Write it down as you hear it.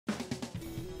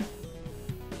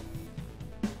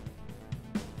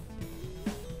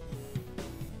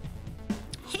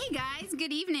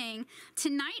good evening.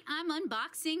 Tonight I'm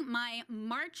unboxing my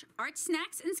March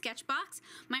ArtSnacks and Sketchbox.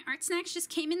 My ArtSnacks just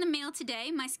came in the mail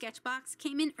today. My Sketchbox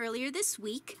came in earlier this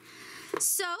week.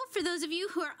 So for those of you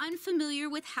who are unfamiliar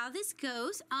with how this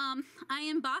goes, I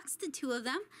unboxed the two of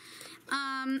them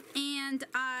and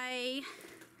I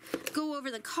go over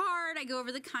the card, I go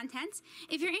over the contents.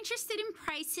 If you're interested in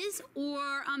prices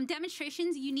or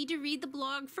demonstrations, you need to read the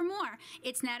blog for more.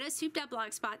 It's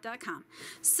natosoup.blogspot.com.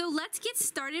 So let's get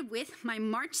started with my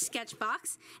March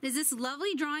Sketchbox. It is this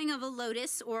lovely drawing of a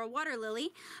lotus or a water lily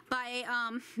by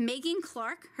Megan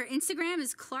Clark. Her Instagram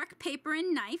is Clark Paper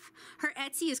and Knife. Her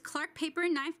Etsy is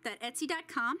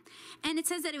clarkpaperandknife.etsy.com. And it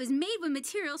says that it was made with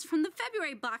materials from the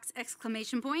February box,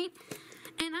 exclamation point.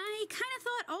 And I kind of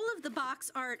thought all of the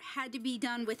box art had to be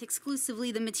done with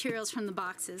exclusively the materials from the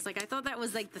boxes. Like, I thought that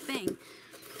was like the thing.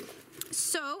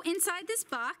 So inside this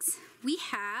box, we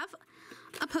have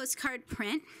a postcard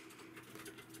print.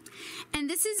 And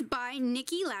this is by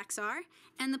Nikki Laxar.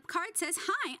 And the card says,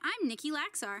 "Hi, I'm Nikki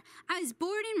Laxar. I was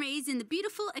born and raised in the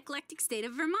beautiful, eclectic state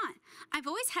of Vermont. I've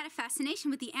always had a fascination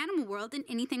with the animal world and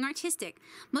anything artistic.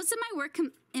 Most of my work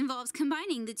involves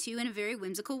combining the two in a very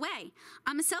whimsical way.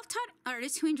 I'm a self-taught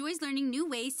artist who enjoys learning new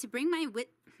ways to bring my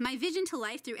vision to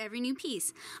life through every new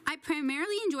piece. I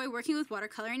primarily enjoy working with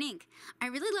watercolor and ink. I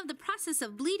really love the process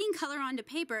of bleeding color onto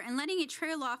paper and letting it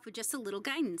trail off with just a little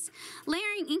guidance.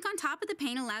 Layering ink on top of the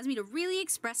paint allows me to really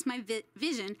express my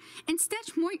vision and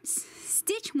stitch more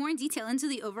detail into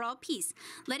the overall piece,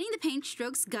 letting the paint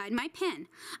strokes guide my pen.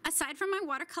 Aside from my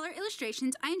watercolor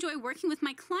illustrations, I enjoy working with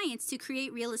my clients to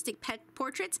create realistic pet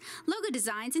portraits, logo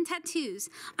designs, and tattoos.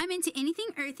 I'm into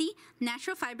anything earthy,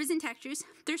 natural fibers and textures,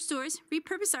 thrift stores,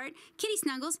 repurposed art, kitty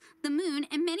snuggles, the moon,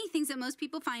 and many things that most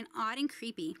people find odd and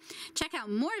creepy. Check out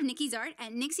more of Nikki's art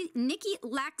at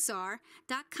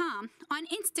NikkiLaxar.com, on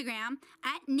Instagram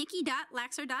at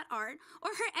Nikki.Laxar.art,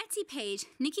 or her Etsy page,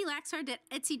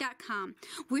 NikkiLaxar.Etsy.com.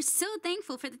 We're so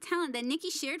thankful for the talent that Nikki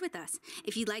shared with us.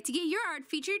 If you'd like to get your art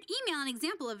featured, email an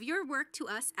example of your work to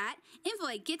us at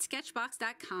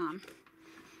info@getsketchbox.com.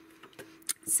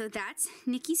 So that's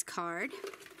Nikki's card.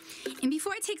 And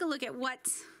before I take a look at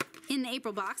what's in the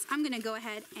April box, I'm going to go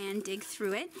ahead and dig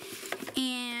through it.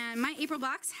 And my April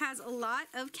box has a lot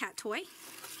of cat toy.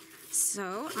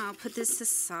 So I'll put this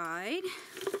aside.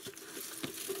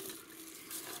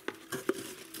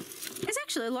 There's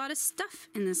actually a lot of stuff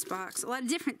in this box, a lot of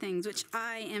different things, which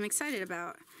I am excited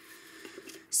about.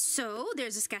 So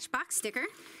there's a Sketchbox sticker.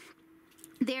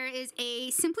 There is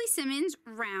a Simply Simmons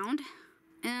round.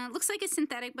 It looks like a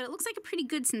synthetic, but it looks like a pretty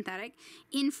good synthetic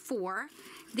in 4.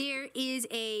 There is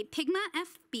a Pigma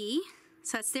FB,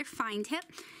 so that's their fine tip.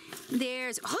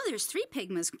 There's 3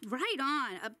 Pigmas, right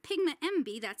on. A Pigma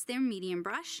MB, that's their medium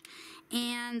brush,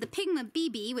 and the Pigma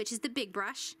BB, which is the big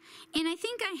brush. And I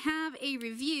think I have a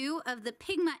review of the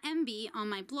Pigma MB on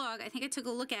my blog. I think I took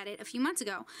a look at it a few months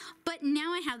ago, but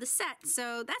now I have the set,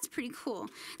 so that's pretty cool.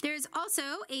 There's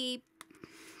also a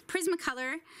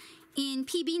Prismacolor in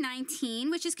PB19,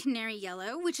 which is canary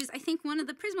yellow, which is, I think, one of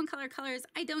the Prismacolor colors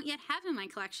I don't yet have in my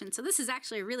collection. So this is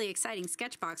actually a really exciting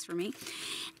Sketchbox for me.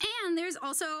 And there's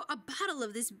also a bottle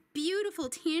of this beautiful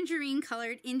tangerine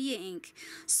colored India ink.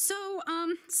 So,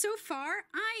 so far,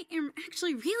 I am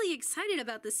actually really excited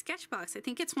about this Sketchbox. I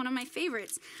think it's one of my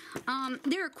favorites.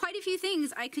 There are quite a few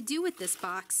things I could do with this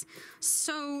box.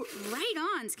 So, right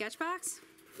on, Sketchbox.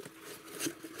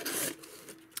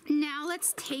 Now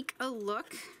let's take a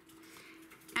look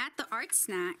at the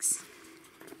ArtSnacks.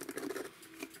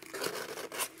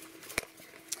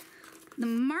 The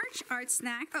March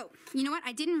ArtSnack. Oh, you know what?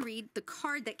 I didn't read the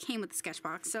card that came with the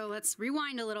Sketchbox, so let's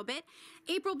rewind a little bit.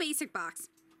 April Basic Box.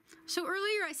 So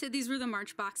earlier I said these were the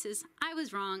March boxes. I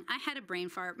was wrong. I had a brain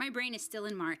fart. My brain is still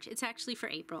in March. It's actually for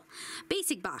April.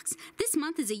 Basic Box. This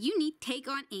month is a unique take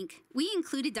on ink. We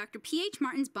included Dr. P.H.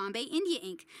 Martin's Bombay India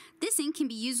ink. This ink can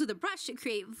be used with a brush to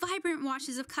create vibrant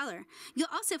washes of color. You'll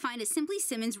also find a Simply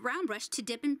Simmons round brush to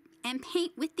dip and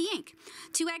paint with the ink.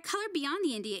 To add color beyond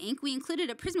the India ink, we included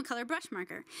a Prismacolor brush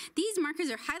marker. These markers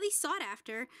are highly sought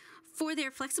after for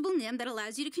their flexible nib that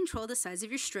allows you to control the size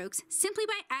of your strokes simply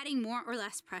by adding more or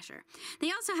less pressure.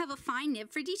 They also have a fine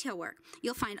nib for detail work.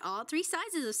 You'll find all 3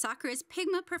 sizes of Sakura's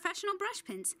Pigma professional brush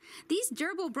pins. These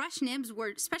durable brush nibs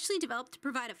were specially developed to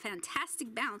provide a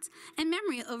fantastic bounce and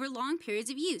memory over long periods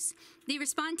of use. They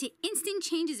respond to instant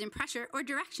changes in pressure or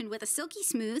direction with a silky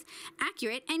smooth,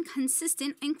 accurate, and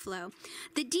consistent ink flow.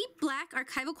 The deep black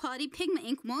archival quality Pigma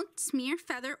ink won't smear,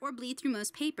 feather, or bleed through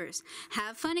most papers.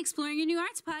 Have fun exploring your new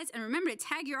art supplies, and remember to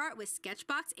tag your art with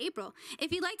Sketchbox April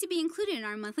if you'd like to be included in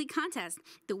our monthly contest.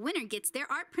 The winner gets their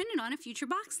art printed on a future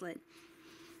box lid.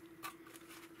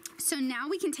 So now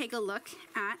we can take a look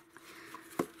at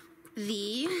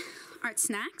the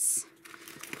ArtSnacks.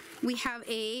 We have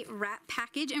a wrap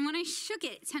package, and when I shook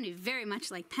it, it sounded very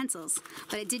much like pencils,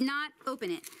 but I did not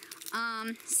open it.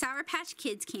 Sour Patch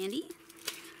Kids candy.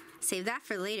 Save that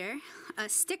for later. A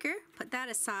sticker, put that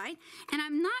aside. And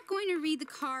I'm not going to read the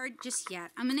card just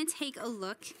yet. I'm going to take a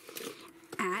look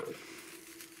at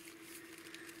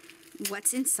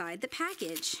what's inside the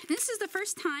package. This is the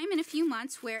first time in a few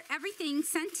months where everything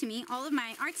sent to me, all of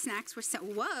my ArtSnacks were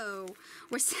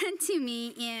sent to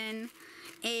me in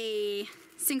a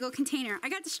single container. I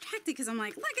got distracted because I'm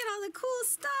like, look at all the cool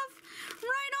stuff.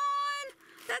 Right on.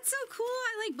 That's so cool.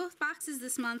 I like both boxes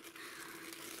this month.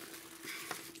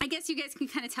 I guess you guys can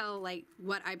kind of tell like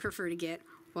what I prefer to get.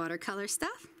 Watercolor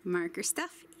stuff, marker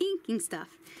stuff, inking stuff.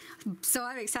 So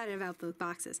I'm excited about both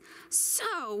boxes.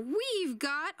 So we've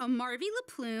got a Marvy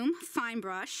LaPlume fine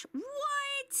brush.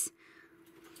 What?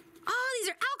 Oh, these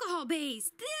are alcohol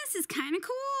based. This is kind of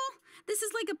cool. This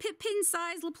is like a pin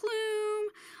size LaPlume.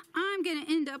 I'm gonna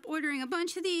end up ordering a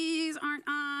bunch of these, aren't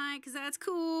I? Because that's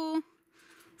cool.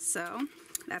 So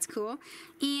that's cool.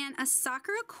 And a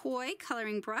Sakura Koi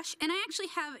coloring brush. And I actually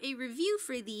have a review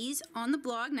for these on the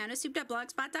blog,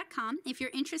 nanosoup.blogspot.com, if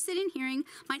you're interested in hearing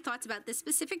my thoughts about this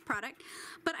specific product.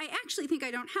 But I actually think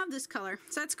I don't have this color,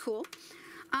 so that's cool.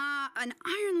 An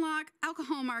Iron Lock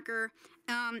alcohol marker.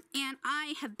 And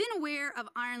I have been aware of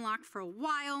Iron Lock for a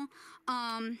while.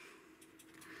 I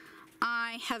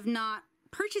have not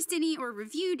purchased any or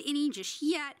reviewed any just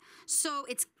yet, so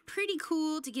it's pretty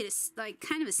cool to get a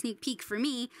kind of a sneak peek for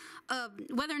me of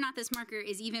whether or not this marker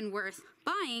is even worth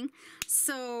buying.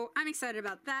 So I'm excited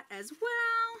about that as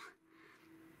well.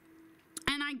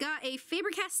 And I got a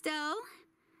Faber-Castell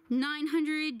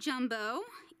 900 Jumbo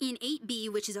in 8B,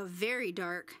 which is a very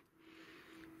dark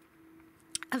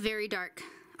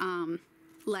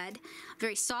lead,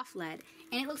 very soft lead,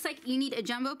 and it looks like you need a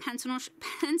jumbo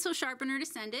pencil sharpener to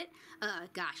send it.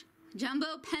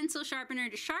 Jumbo pencil sharpener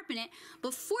to sharpen it.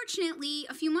 But fortunately,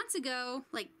 a few months ago,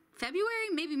 like February,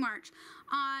 maybe March,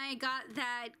 I got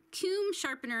that Coom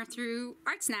sharpener through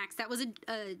ArtSnacks. That was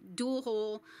a dual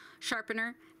hole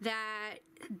sharpener that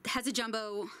has a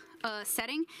jumbo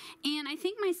setting, and I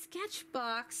think my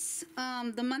Sketchbox,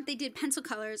 the month they did pencil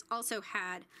colors, also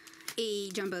had a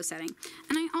jumbo setting.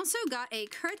 And I also got a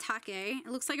Kuretake. It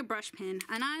looks like a brush pin,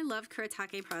 and I love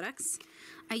Kuretake products.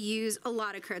 I use a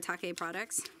lot of Kuretake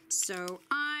products, so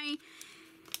I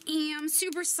am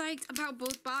super psyched about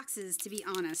both boxes, to be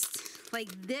honest.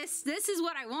 Like this is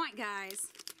what I want, guys.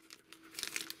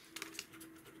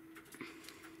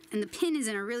 And the pin is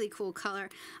in a really cool color.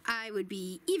 I would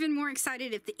be even more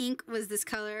excited if the ink was this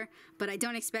color, but I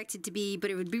don't expect it to be, but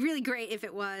it would be really great if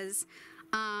it was.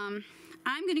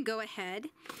 I'm gonna go ahead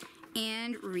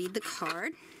and read the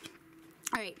card.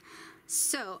 All right,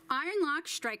 so Iron Lock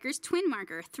Strikers Twin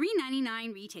Marker,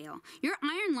 $3.99 retail. Your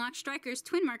Iron Lock Strikers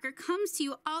Twin Marker comes to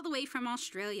you all the way from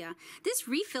Australia. This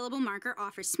refillable marker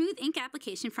offers smooth ink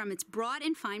application from its broad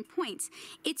and fine points.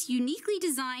 Its uniquely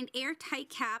designed airtight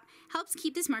cap helps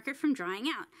keep this marker from drying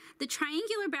out. The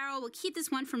triangular barrel will keep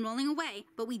this one from rolling away,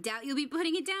 but we doubt you'll be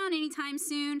putting it down anytime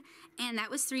soon. And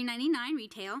that was $3.99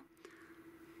 retail.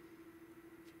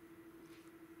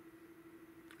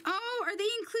 Oh, are they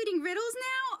including riddles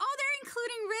now? Oh, they're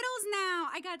including riddles now.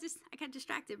 I got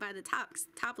distracted by the top.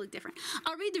 Top looked different.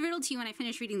 I'll read the riddle to you when I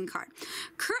finish reading the card.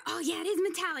 Oh yeah, it is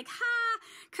metallic. Ha!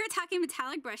 Kuretake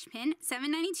metallic brush pin,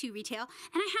 $7.92 retail. And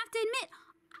I have to admit,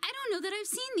 I don't know that I've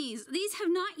seen these. These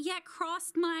have not yet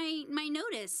crossed my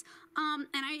notice. And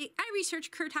I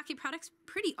research Kuretake products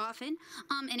pretty often,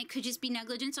 and it could just be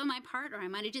negligence on my part, or I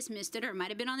might have just missed it, or it might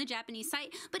have been on the Japanese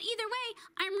site. But either way,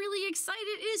 I'm really excited.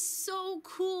 It is so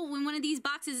cool when one of these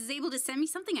boxes is able to send me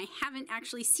something I haven't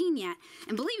actually seen yet.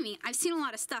 And believe me, I've seen a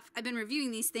lot of stuff. I've been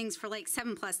reviewing these things for like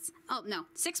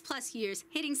 6+ years,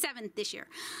 hitting 7 this year.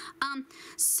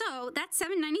 So that's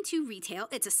 $7.92 retail.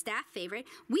 It's a staff favorite.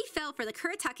 We fell for the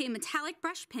Kuretake metallic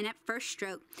brush pen at first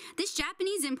stroke. This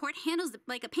Japanese import handles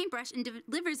like a paintbrush and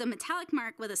delivers a metallic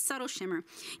mark with a subtle shimmer.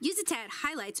 Use it to add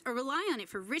highlights or rely on it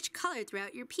for rich color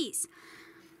throughout your piece.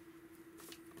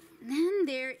 Then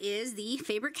there is the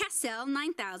Faber-Castell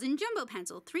 9000 Jumbo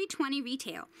Pencil, $3.20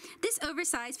 retail. This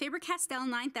oversized Faber-Castell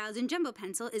 9000 Jumbo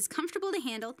Pencil is comfortable to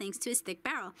handle thanks to its thick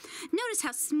barrel. Notice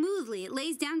how smoothly it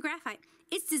lays down graphite.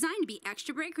 It's designed to be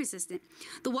extra break resistant.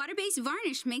 The water-based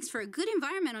varnish makes for a good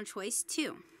environmental choice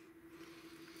too.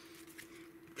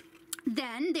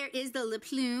 Then there is the Le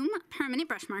Plume permanent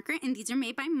brush marker, and these are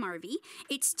made by Marvy.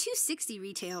 It's $2.60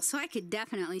 retail, so I could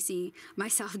definitely see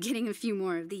myself getting a few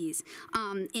more of these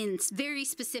in very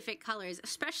specific colors,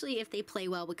 especially if they play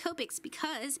well with Copics,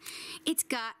 because it's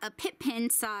got a pip pen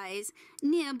size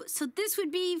nib, so this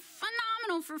would be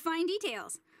phenomenal for fine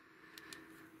details.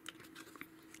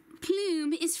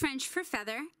 Plume is French for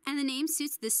feather, and the name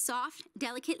suits this soft,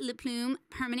 delicate Le Plume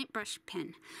permanent brush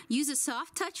pen. Use a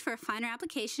soft touch for a finer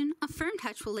application. A firm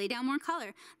touch will lay down more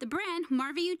color. The brand,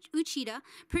 Marvy Uchida,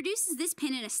 produces this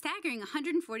pen in a staggering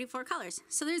 144 colors.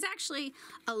 So there's actually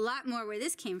a lot more where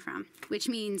this came from, which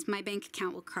means my bank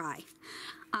account will cry.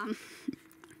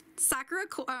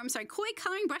 Koi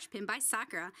Coloring Brush Pen by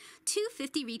Sakura,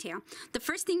 $2.50 retail. The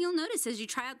first thing you'll notice as you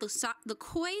try out the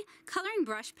Koi Coloring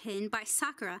Brush Pen by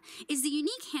Sakura is the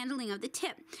unique handling of the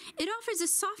tip. It offers the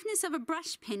softness of a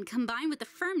brush pen combined with the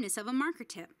firmness of a marker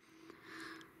tip.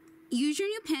 Use your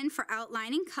new pen for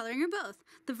outlining, coloring, or both.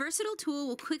 The versatile tool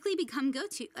will quickly become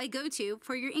a go-to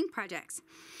for your ink projects.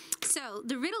 So,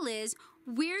 the riddle is,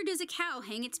 where does a cow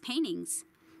hang its paintings?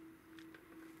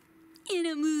 In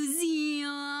a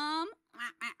museum.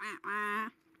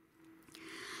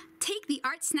 Take the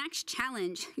ArtSnacks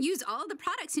challenge. Use all the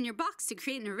products in your box to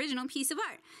create an original piece of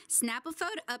art. Snap a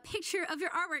picture of your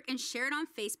artwork and share it on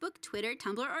Facebook, Twitter,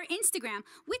 Tumblr, or Instagram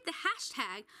with the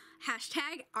hashtag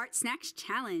ArtSnacks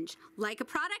challenge. Like a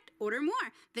product, order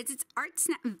more. Visit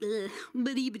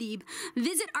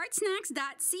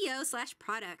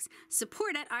artsnacks.co/products.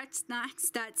 Support at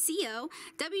artsnacks.co,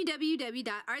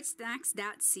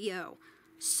 www.artsnacks.co.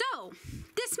 So,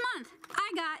 this month,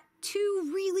 I got 2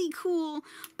 really cool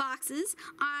boxes.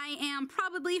 I am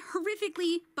probably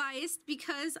horrifically biased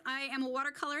because I am a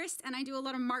watercolorist and I do a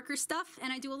lot of marker stuff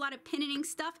and I do a lot of pen and ink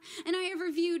stuff, and I have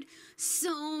reviewed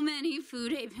so many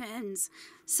Fude pens.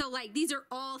 So like, these are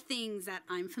all things that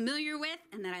I'm familiar with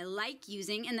and that I like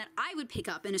using and that I would pick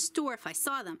up in a store if I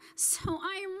saw them. So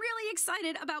I am really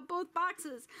excited about both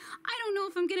boxes. I don't know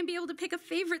if I'm gonna be able to pick a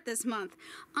favorite this month.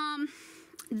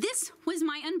 This was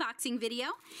my unboxing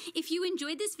video. If you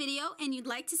enjoyed this video and you'd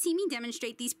like to see me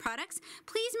demonstrate these products,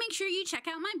 please make sure you check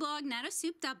out my blog,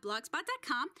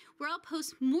 nattosoup.blogspot.com, where I'll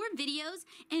post more videos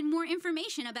and more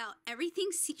information about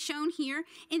everything shown here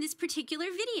in this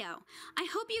particular video. I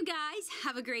hope you guys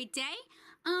have a great day.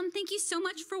 Thank you so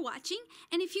much for watching,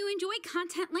 and if you enjoy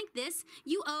content like this,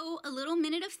 you owe a little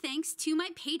minute of thanks to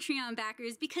my Patreon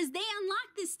backers because they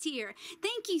unlocked this tier.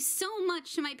 Thank you so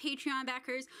much to my Patreon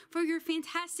backers for your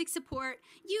fantastic support.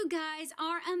 You guys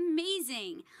are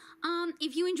amazing.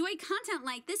 If you enjoy content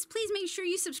like this, please make sure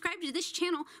you subscribe to this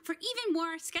channel for even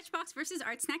more Sketchbox versus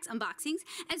ArtSnacks unboxings,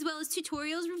 as well as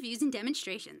tutorials, reviews, and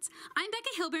demonstrations. I'm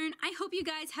Becca Hilburn. I hope you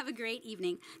guys have a great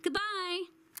evening.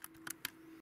 Goodbye!